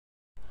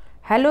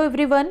Hello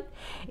everyone.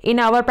 In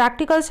our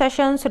practical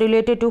sessions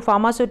related to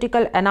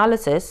pharmaceutical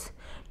analysis,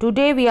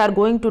 today we are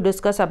going to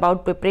discuss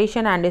about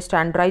preparation and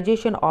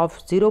standardization of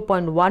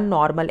 0.1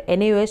 normal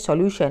NaOH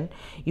solution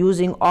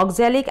using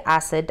oxalic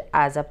acid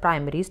as a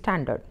primary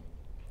standard.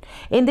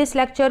 In this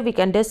lecture, we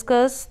can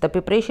discuss the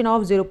preparation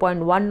of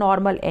 0.1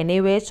 normal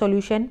NaOH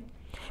solution,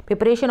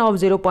 preparation of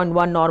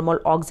 0.1 normal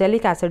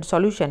oxalic acid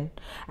solution,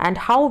 and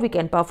how we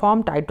can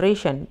perform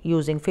titration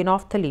using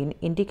phenolphthalein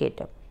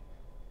indicator.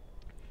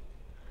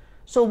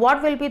 So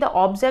what will be the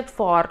object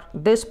for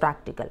this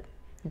practical?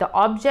 The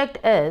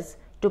object is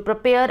to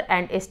prepare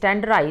and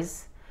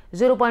standardize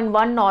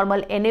 0.1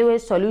 normal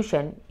NaOH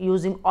solution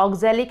using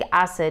oxalic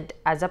acid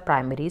as a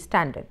primary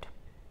standard.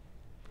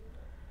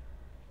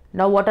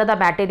 Now what are the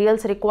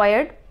materials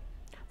required?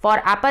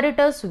 For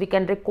apparatus, we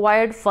can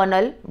require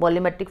funnel,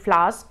 volumetric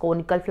flask,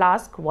 conical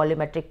flask,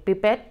 volumetric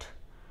pipette,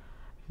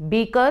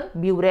 beaker,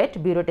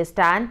 burette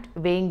stand,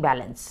 weighing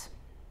balance.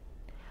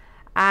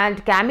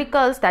 And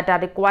chemicals that are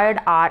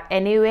required are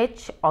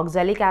NaOH,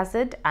 oxalic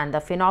acid and the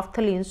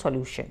phenolphthalein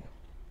solution.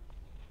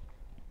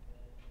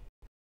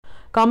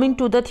 Coming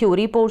to the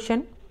theory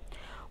portion.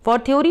 For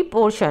theory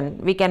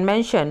portion, we can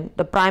mention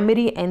the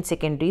primary and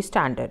secondary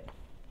standard.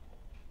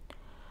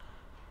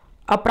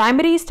 A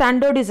primary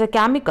standard is a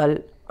chemical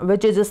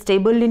which is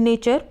stable in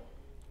nature,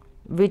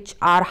 which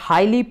are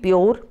highly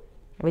pure,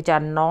 which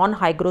are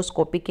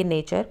non-hygroscopic in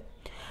nature.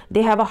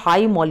 They have a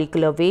high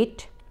molecular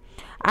weight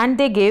and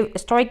they give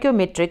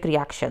stoichiometric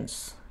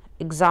reactions.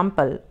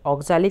 Example,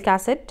 oxalic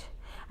acid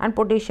and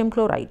potassium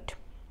chloride.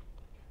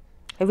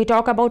 If we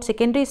talk about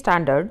secondary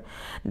standard,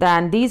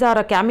 then these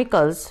are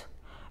chemicals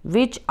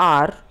which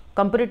are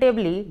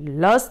comparatively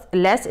less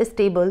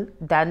stable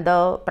than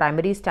the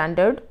primary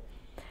standard.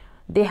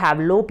 They have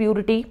low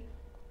purity,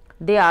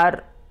 they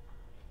are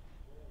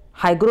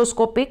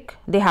hygroscopic,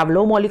 they have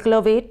low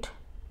molecular weight,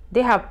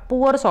 they have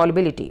poor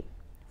solubility.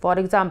 For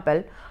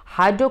example,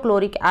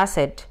 hydrochloric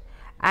acid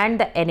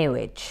and the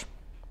NaOH.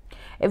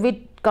 If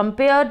we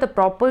compare the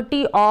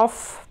property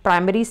of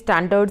primary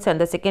standards and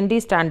the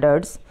secondary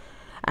standards,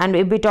 and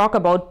if we talk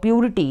about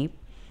purity,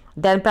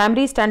 then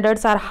primary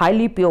standards are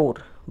highly pure,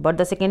 but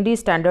the secondary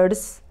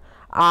standards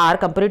are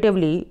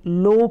comparatively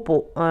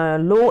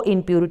low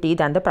in purity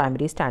than the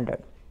primary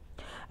standard.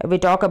 If we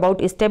talk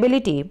about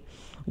stability,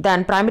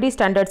 then primary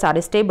standards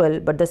are stable,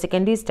 but the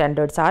secondary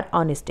standards are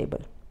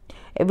unstable.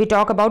 If we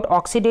talk about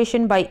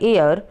oxidation by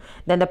air,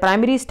 then the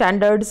primary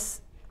standards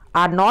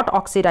are not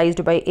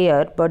oxidized by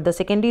air, but the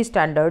secondary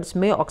standards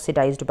may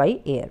oxidized by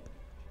air.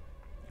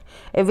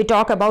 If we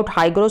talk about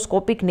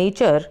hygroscopic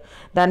nature,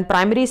 then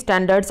primary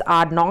standards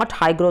are not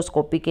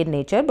hygroscopic in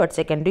nature, but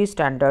secondary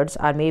standards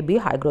are maybe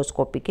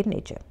hygroscopic in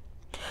nature.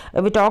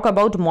 If we talk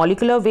about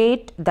molecular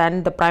weight,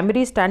 then the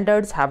primary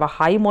standards have a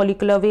high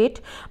molecular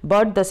weight,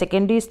 but the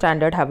secondary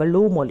standard have a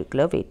low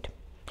molecular weight.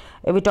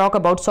 If we talk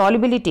about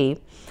solubility,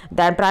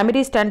 then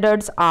primary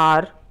standards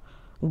are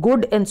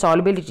good in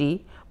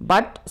solubility,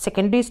 but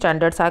secondary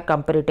standards are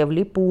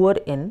comparatively poor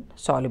in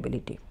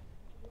solubility.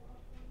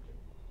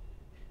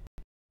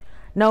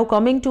 Now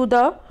coming to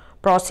the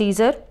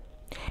procedure.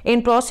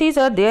 In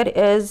procedure, there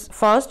is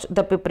first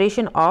the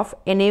preparation of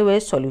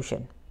NaOH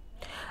solution.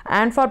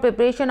 And for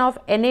preparation of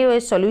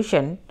NaOH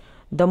solution,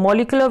 the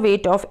molecular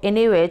weight of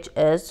NaOH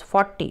is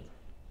 40.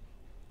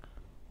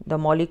 The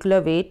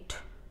molecular weight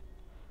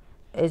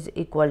is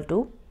equal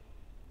to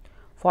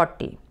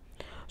 40.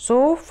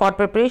 So for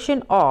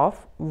preparation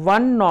of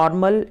 1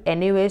 normal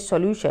NaOH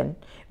solution,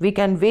 we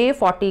can weigh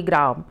 40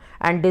 gram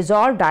and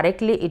dissolve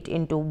directly it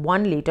into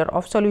 1 liter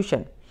of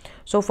solution.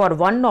 So for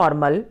 1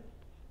 normal,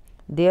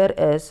 there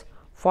is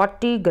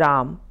 40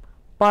 gram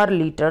per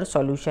liter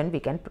solution we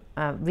can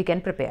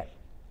prepare.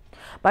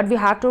 But we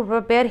have to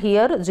prepare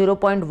here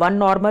 0.1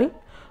 normal.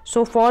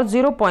 So for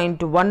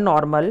 0.1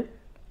 normal,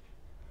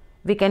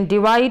 we can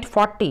divide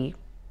 40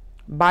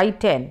 by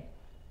 10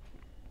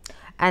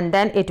 and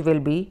then it will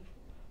be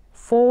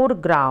 4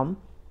 gram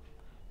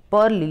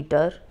per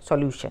liter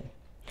solution.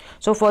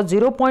 So for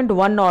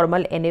 0.1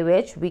 normal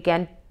NaOH, we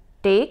can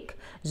take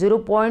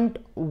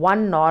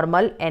 0.1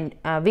 normal and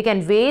we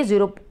can weigh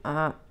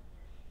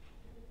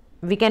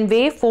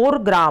 4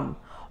 gram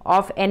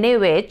of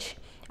NaOH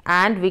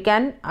and we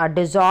can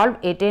dissolve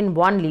it in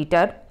 1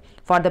 liter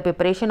for the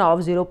preparation of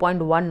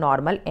 0.1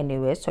 normal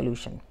NaOH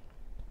solution.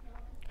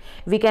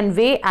 We can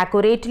weigh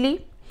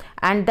accurately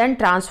and then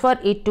transfer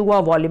it to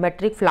a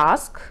volumetric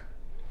flask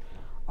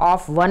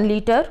of 1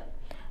 liter.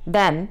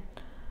 Then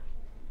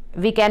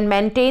we can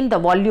maintain the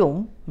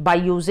volume by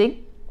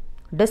using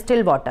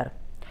distilled water,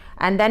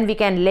 and then we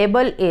can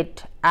label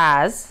it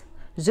as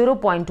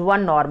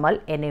 0.1 normal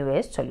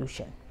NaOH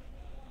solution.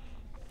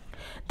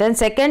 Then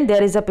second,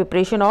 there is a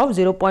preparation of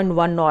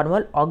 0.1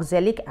 normal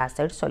oxalic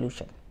acid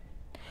solution.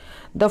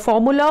 The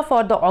formula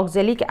for the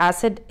oxalic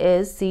acid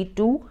is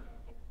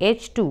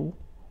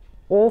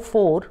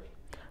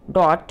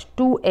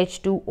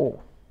C2H2O4.2H2O.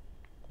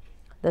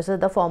 This is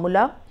the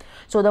formula.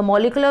 So the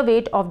molecular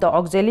weight of the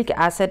oxalic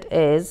acid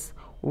is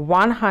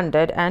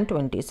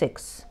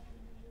 126.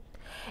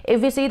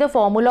 If we see the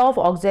formula of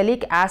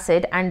oxalic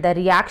acid and the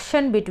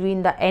reaction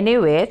between the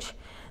NaOH,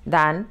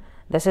 then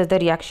this is the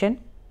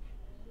reaction.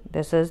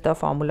 This is the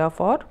formula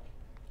for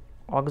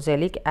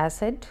oxalic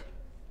acid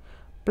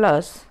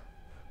plus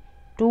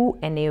 2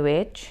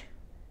 NaOH.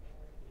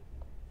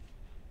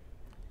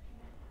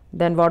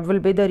 Then what will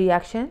be the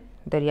reaction?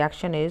 The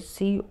reaction is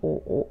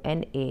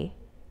COONA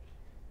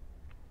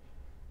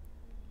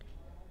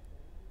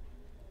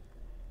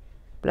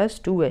plus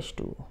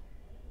 2H2.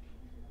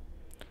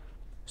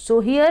 So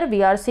here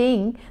we are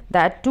saying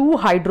that 2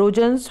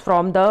 hydrogens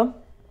from the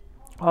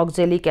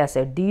oxalic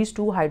acid, these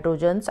 2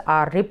 hydrogens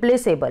are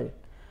replaceable,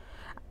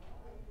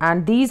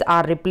 and these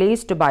are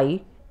replaced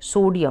by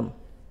sodium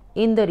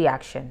in the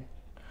reaction.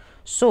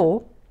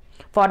 So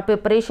for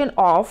preparation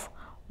of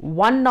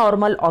 1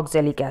 normal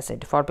oxalic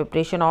acid,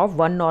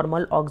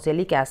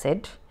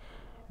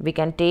 we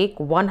can take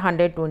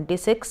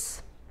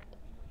 126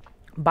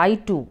 by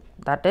 2,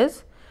 that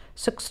is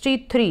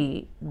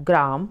 63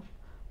 gram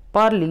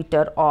per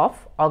liter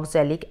of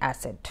oxalic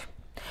acid.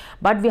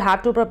 But we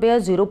have to prepare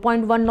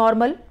 0.1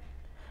 normal.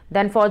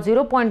 Then for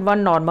 0.1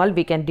 normal,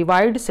 we can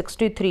divide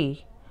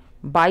 63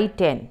 by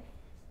 10,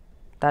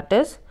 that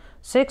is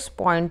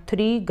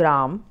 6.3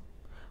 gram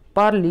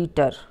per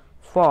liter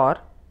for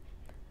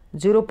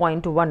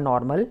 0.1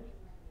 normal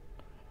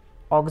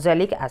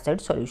oxalic acid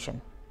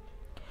solution.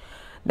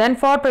 Then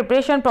for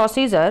preparation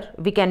procedure,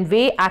 we can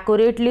weigh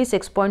accurately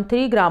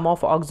 6.3 gram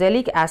of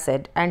oxalic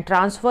acid and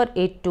transfer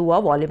it to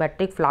a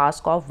volumetric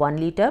flask of 1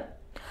 liter,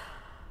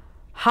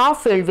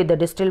 half filled with the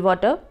distilled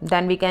water.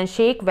 Then we can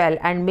shake well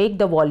and make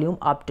the volume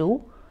up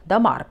to the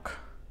mark,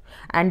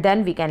 and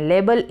then we can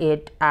label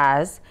it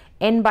as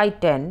N by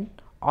 10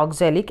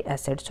 oxalic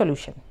acid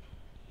solution.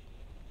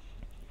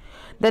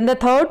 Then the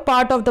third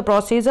part of the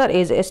procedure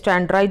is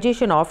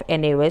standardization of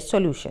NaOH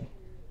solution.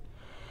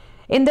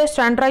 In the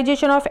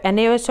standardization of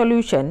NaOH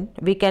solution,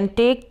 we can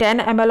take 10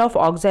 ml of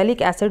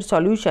oxalic acid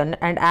solution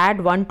and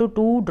add 1 to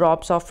 2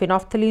 drops of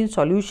phenolphthalein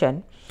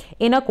solution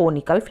in a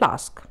conical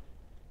flask.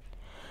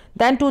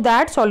 Then to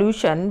that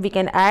solution, we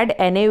can add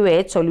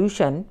NaOH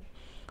solution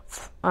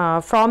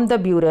from the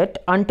burette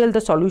until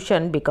the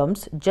solution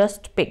becomes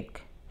just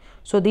pink.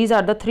 So these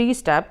are the 3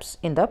 steps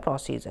in the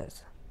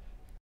procedures.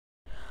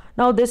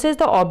 Now this is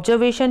the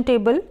observation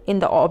table. In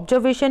the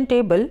observation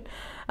table,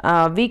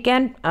 we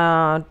can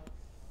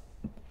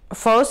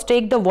first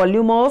take the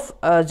volume of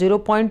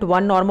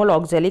 0.1 normal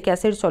oxalic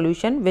acid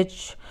solution,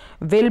 which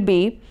will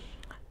be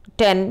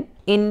 10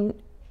 in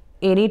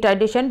any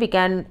titration. We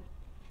can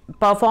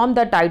perform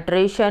the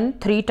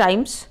titration 3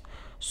 times.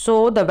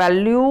 So the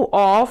value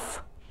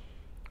of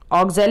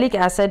oxalic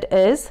acid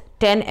is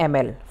 10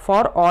 ml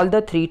for all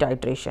the 3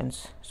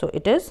 titrations. So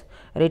it is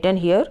written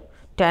here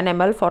 10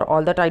 ml for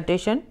all the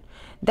titration.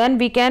 Then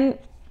we can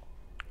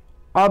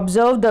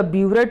observe the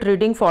burette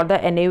reading for the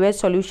NaOH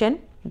solution,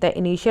 the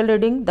initial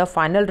reading, the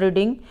final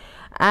reading,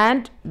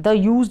 and the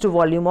used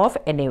volume of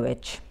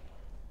NaOH.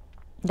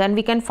 Then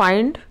we can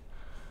find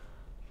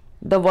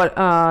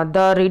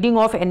the reading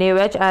of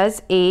NaOH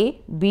as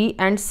A, B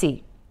and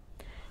C.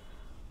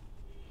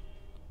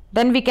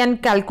 Then we can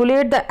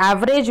calculate the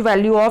average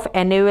value of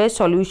NaOH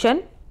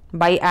solution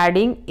by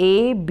adding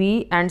A,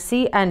 B and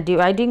C and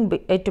dividing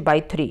it by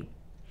 3.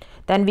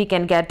 Then we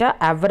can get an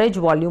average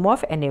volume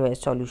of NaOH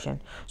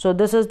solution. So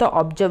this is the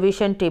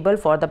observation table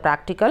for the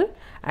practical,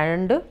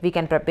 and we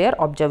can prepare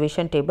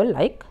observation table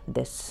like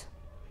this.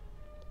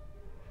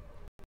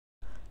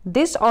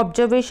 This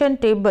observation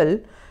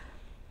table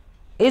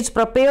is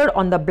prepared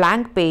on the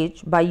blank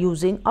page by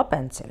using a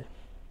pencil.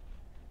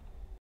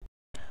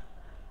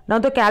 Now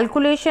the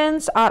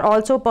calculations are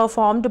also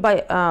performed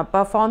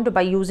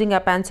by using a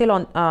pencil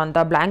on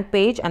the blank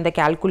page, and the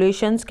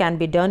calculations can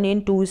be done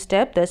in 2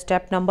 steps. The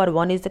step number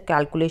 1 is the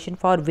calculation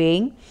for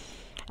weighing,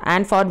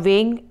 and for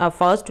weighing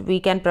first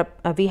we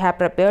have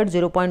prepared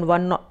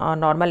 0.1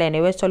 normal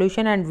NaOH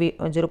solution and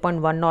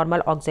 0.1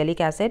 normal oxalic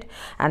acid,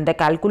 and the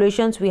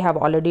calculations we have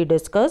already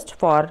discussed.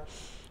 For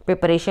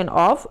preparation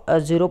of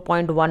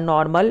 0.1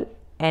 normal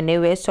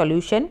NaOH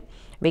solution,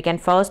 we can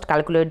first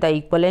calculate the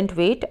equivalent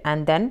weight,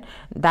 and then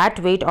that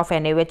weight of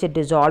NaOH is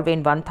dissolved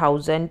in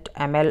 1000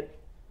 ml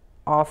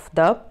of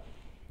the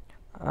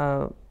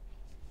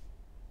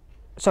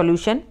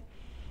solution.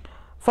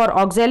 For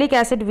oxalic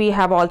acid, we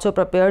have also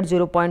prepared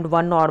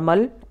 0.1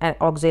 normal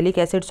oxalic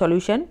acid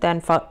solution. Then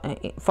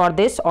for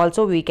this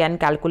also we can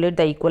calculate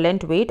the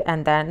equivalent weight,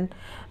 and then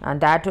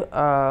that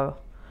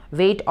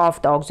weight of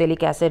the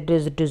oxalic acid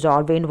is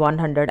dissolved in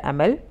 100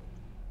 ml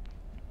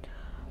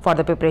for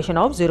the preparation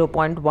of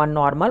 0.1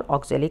 normal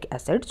oxalic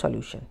acid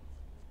solution.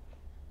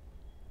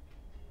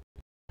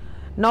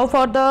 Now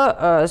for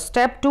the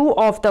step 2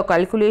 of the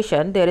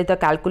calculation, there is the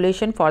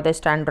calculation for the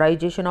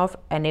standardization of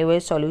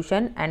NaOH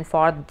solution, and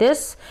for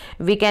this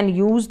we can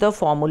use the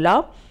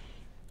formula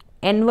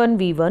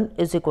N1V1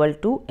 is equal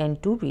to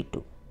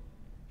N2V2.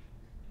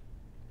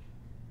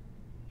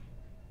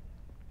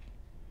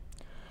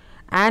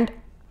 And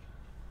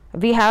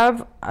we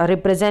have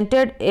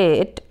represented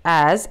it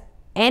as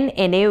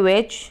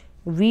NaOH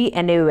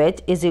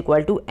VNaOH is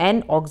equal to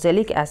N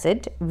oxalic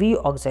acid V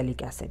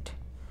oxalic acid.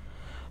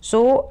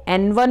 So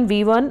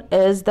N1V1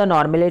 is the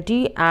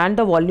normality and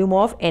the volume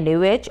of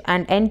NaOH,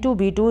 and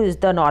N2B2 is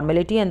the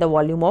normality and the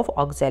volume of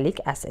oxalic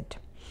acid.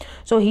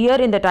 So here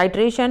in the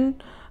titration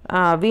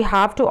we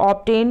have to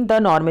obtain the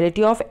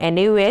normality of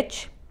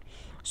NaOH.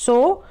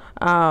 So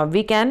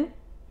we can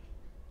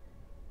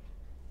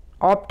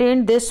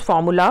obtain this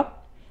formula: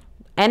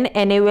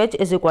 NaOH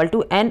is equal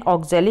to N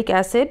oxalic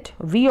acid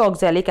V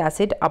oxalic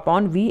acid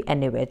upon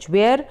VNaOH,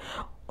 where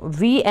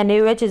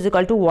VNaOH is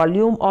equal to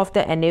volume of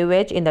the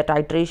NaOH in the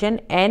titration,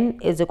 N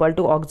is equal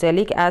to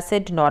oxalic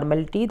acid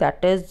normality,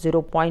 that is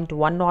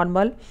 0.1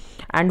 normal,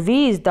 and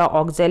V is the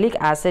oxalic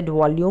acid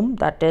volume,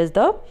 that is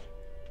the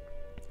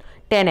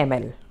 10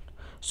 ml.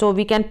 So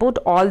we can put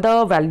all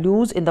the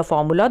values in the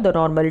formula. The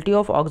normality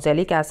of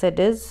oxalic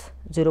acid is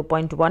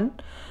 0.1,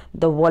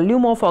 the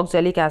volume of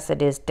oxalic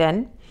acid is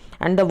 10,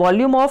 and the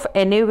volume of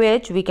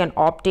NaOH we can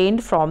obtain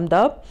from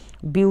the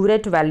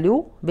burette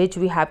value, which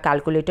we have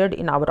calculated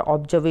in our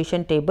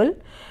observation table.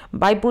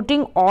 By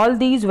putting all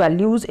these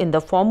values in the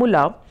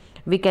formula,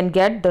 we can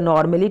get the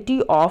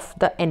normality of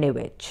the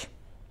NaOH.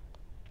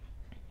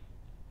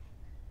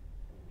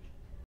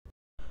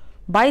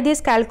 By this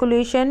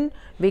calculation,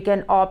 we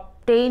can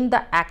obtain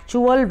the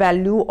actual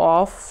value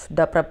of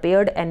the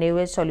prepared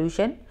NaOH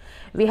solution.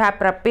 We have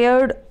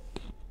prepared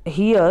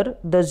here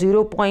the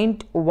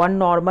 0.1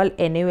 normal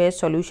NaOH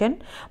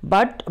solution,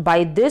 but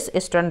by this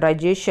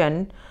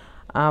standardization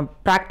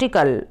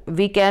practical,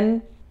 we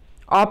can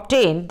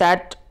obtain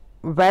that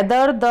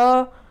whether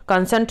the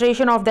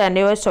concentration of the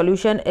NaOH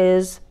solution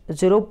is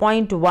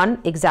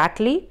 0.1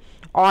 exactly,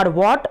 or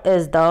what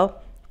is the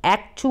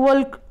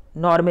actual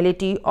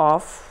normality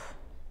of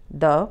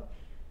the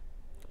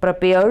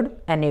prepared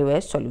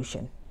NaOH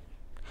solution.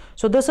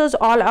 So this is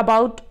all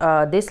about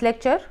this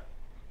lecture.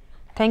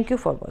 Thank you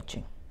for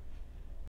watching.